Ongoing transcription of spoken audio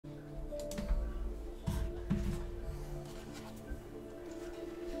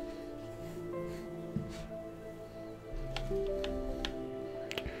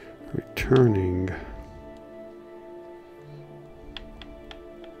returning.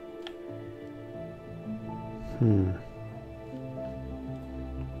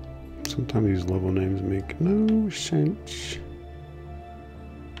 Sometimes these level names make no sense.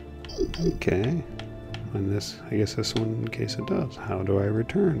 Okay. And this, I guess this one, in case it does. How do I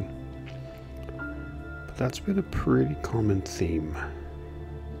return? But that's been a pretty common theme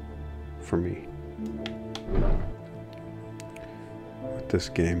for me with this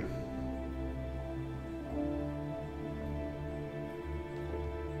game.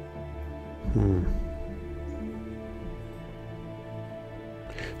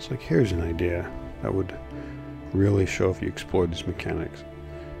 It's like, here's an idea that would really show if you explored these mechanics.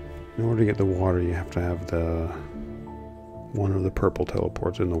 In order to get the water, you have to have one of the purple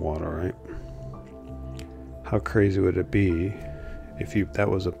teleports in the water, right? How crazy would it be if that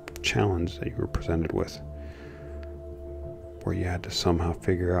was a challenge that you were presented with, where you had to somehow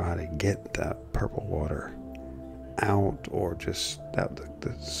figure out how to get that purple water out, or just that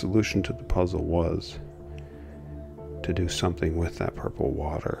the solution to the puzzle was to do something with that purple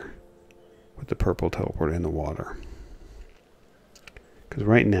water, with the purple teleport in the water. Because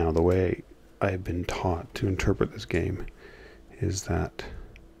right now, the way I've been taught to interpret this game is that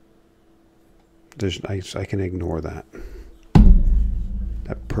I can ignore that.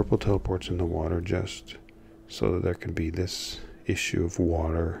 That purple teleports in the water just so that there can be this issue of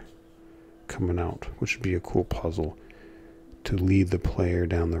water coming out, which would be a cool puzzle to lead the player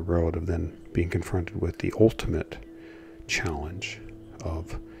down the road of then being confronted with the ultimate challenge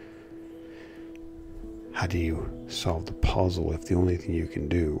of how do you solve the puzzle if the only thing you can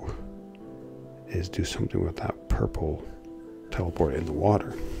do is do something with that purple teleport in the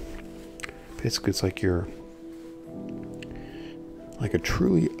water. Basically, it's like a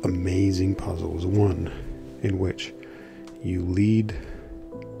truly amazing puzzle is one in which you lead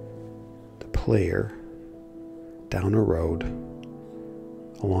the player down a road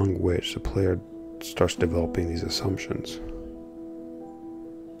along which the player starts developing these assumptions,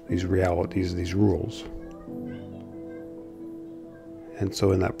 these realities, these rules. And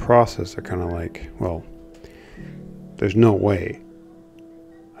so in that process, they're kind of like, well, there's no way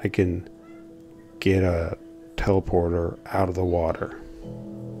I can get a teleporter out of the water.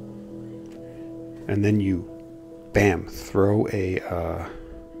 And then you, bam, throw a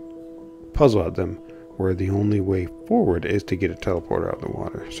puzzle at them where the only way forward is to get a teleporter out of the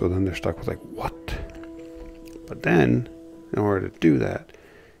water. So then they're stuck with like, what? But then, in order to do that,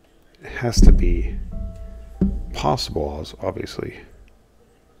 it has to be possible, obviously.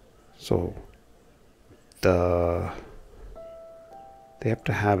 So they have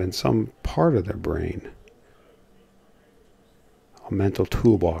to have in some part of their brain a mental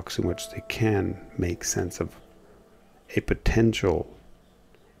toolbox in which they can make sense of a potential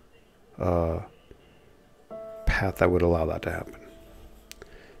path that would allow that to happen.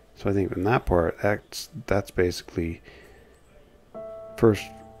 So I think in that part, that's basically first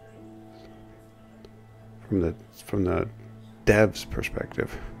from the dev's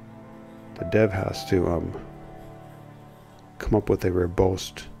perspective. The dev has to come up with a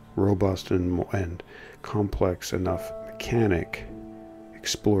robust and complex enough mechanic,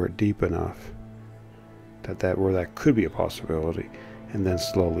 explore it deep enough that where that could be a possibility, and then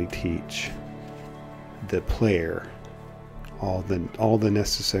slowly teach the player all the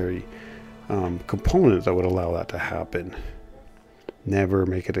necessary components that would allow that to happen. Never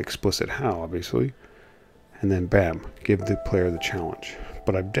make it explicit how, obviously, and then bam, give the player the challenge.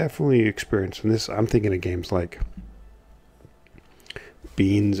 But I've definitely experienced, and this, I'm thinking of games like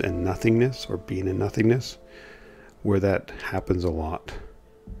Beans and Nothingness, or Bean and Nothingness, where that happens a lot.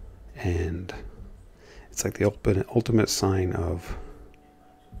 And it's like the ultimate sign of,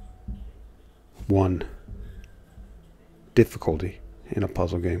 one, difficulty in a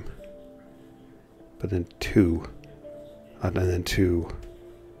puzzle game, but then two,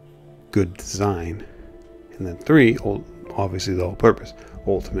 good design, and then three, obviously the whole purpose,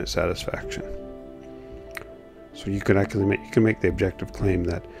 ultimate satisfaction. So you can make the objective claim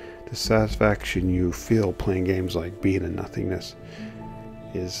that the satisfaction you feel playing games like Being and Nothingness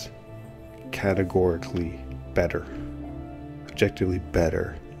is categorically better, objectively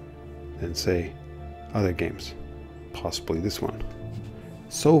better than, say, other games. Possibly this one.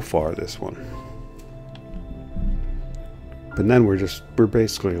 So far, this one. But then we're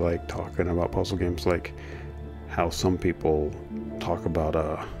basically like talking about puzzle games like how some people talk about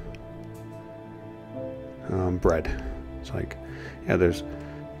bread. It's like, yeah, there's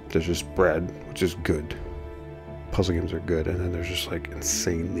just bread, which is good. Puzzle games are good, and then there's just like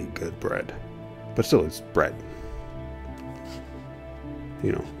insanely good bread. But still, it's bread.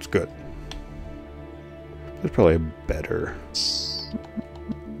 You know, it's good. There's probably a better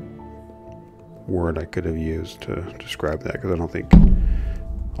word I could have used to describe that, because I don't think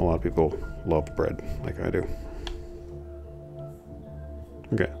a lot of people love bread like I do.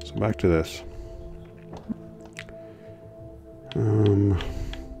 Okay, so back to this.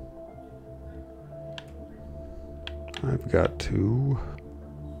 I've got to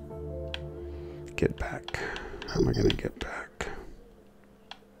get back. How am I going to get back?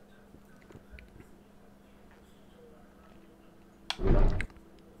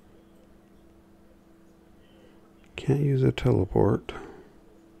 Can't use a teleport.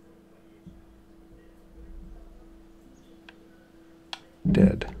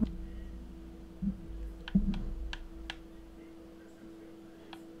 Dead.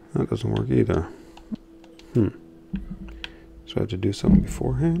 That doesn't work either. So I have to do something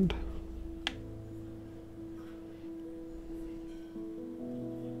beforehand?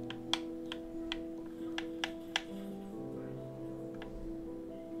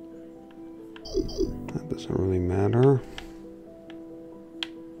 That doesn't really matter.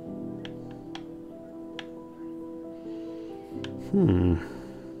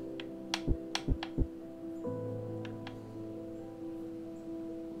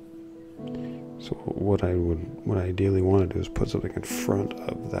 So what I ideally want to do is put something in front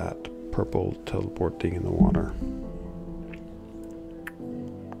of that purple teleport thing in the water.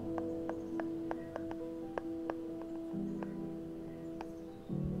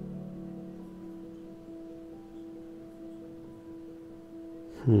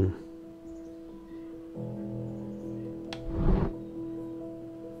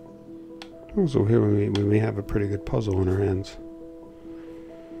 So here we may have a pretty good puzzle in our hands,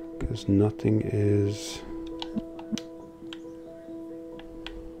 because nothing is...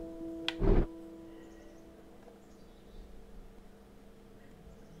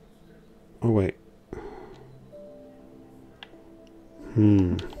 Oh wait.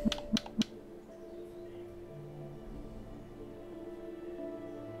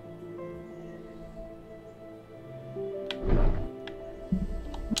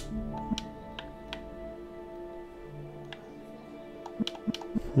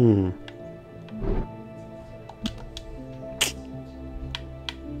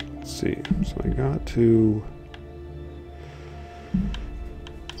 Let's see. So I got to...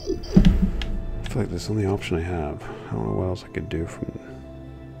 I feel like that's the only option I have. I don't know what else I could do from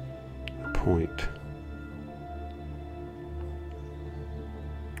the point.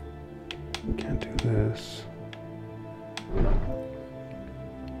 Can't do this.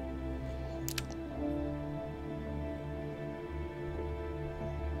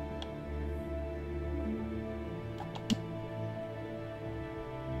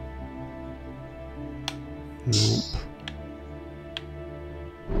 Nope.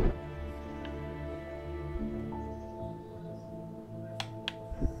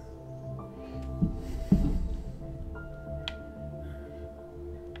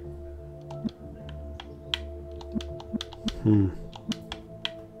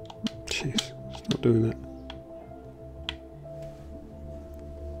 Jeez, it's not doing that.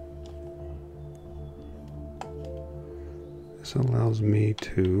 This allows me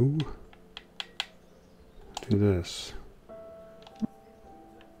to do this.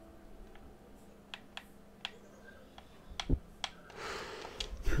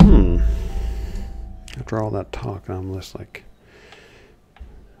 After all that talk, I'm just like,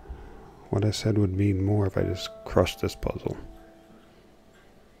 what I said would mean more if I just crushed this puzzle.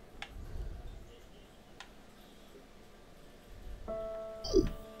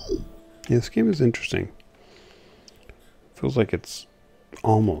 Yeah, this game is interesting. Feels like it's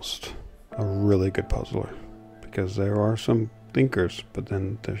almost a really good puzzler, because there are some thinkers, but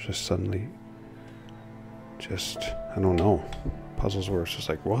then there's just suddenly I don't know, puzzles where it's just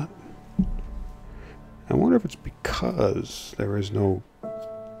like, what? I wonder if it's because there is no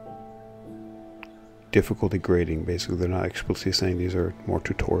difficulty grading. Basically, they're not explicitly saying these are more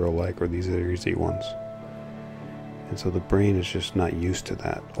tutorial-like or these are easy ones. And so the brain is just not used to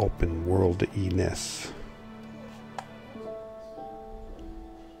that open world-iness.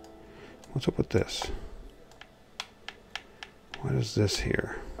 What's up with this? What is this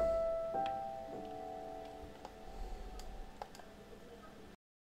here?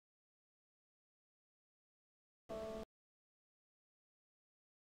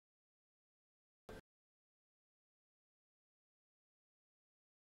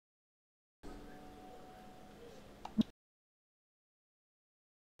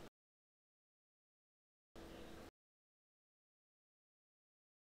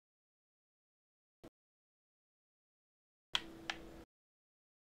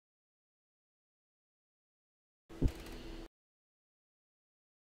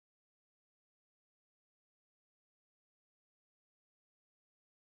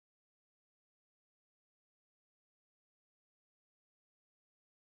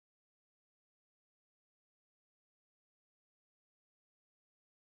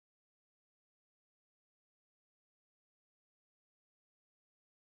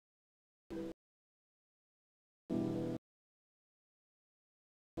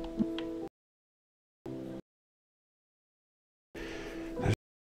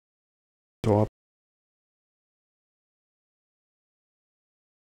 So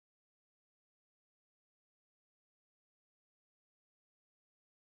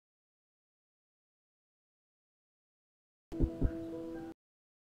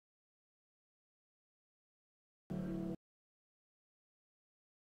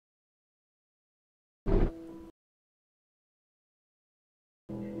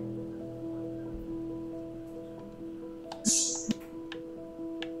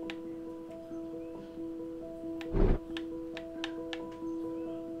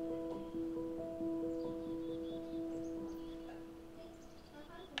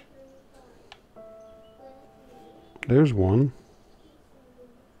there's one.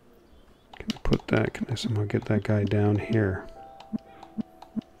 Can I put that? Can I somehow get that guy down here?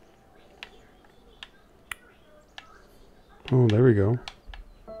 Oh, there we go.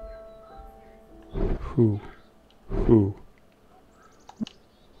 Who?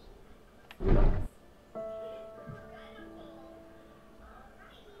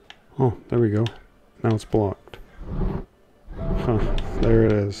 Oh, there we go. Now it's blocked. Huh, there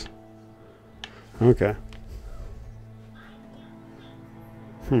it is. Okay.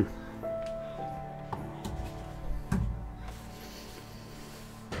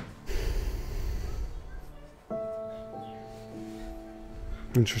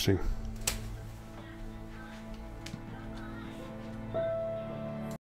 Interesting.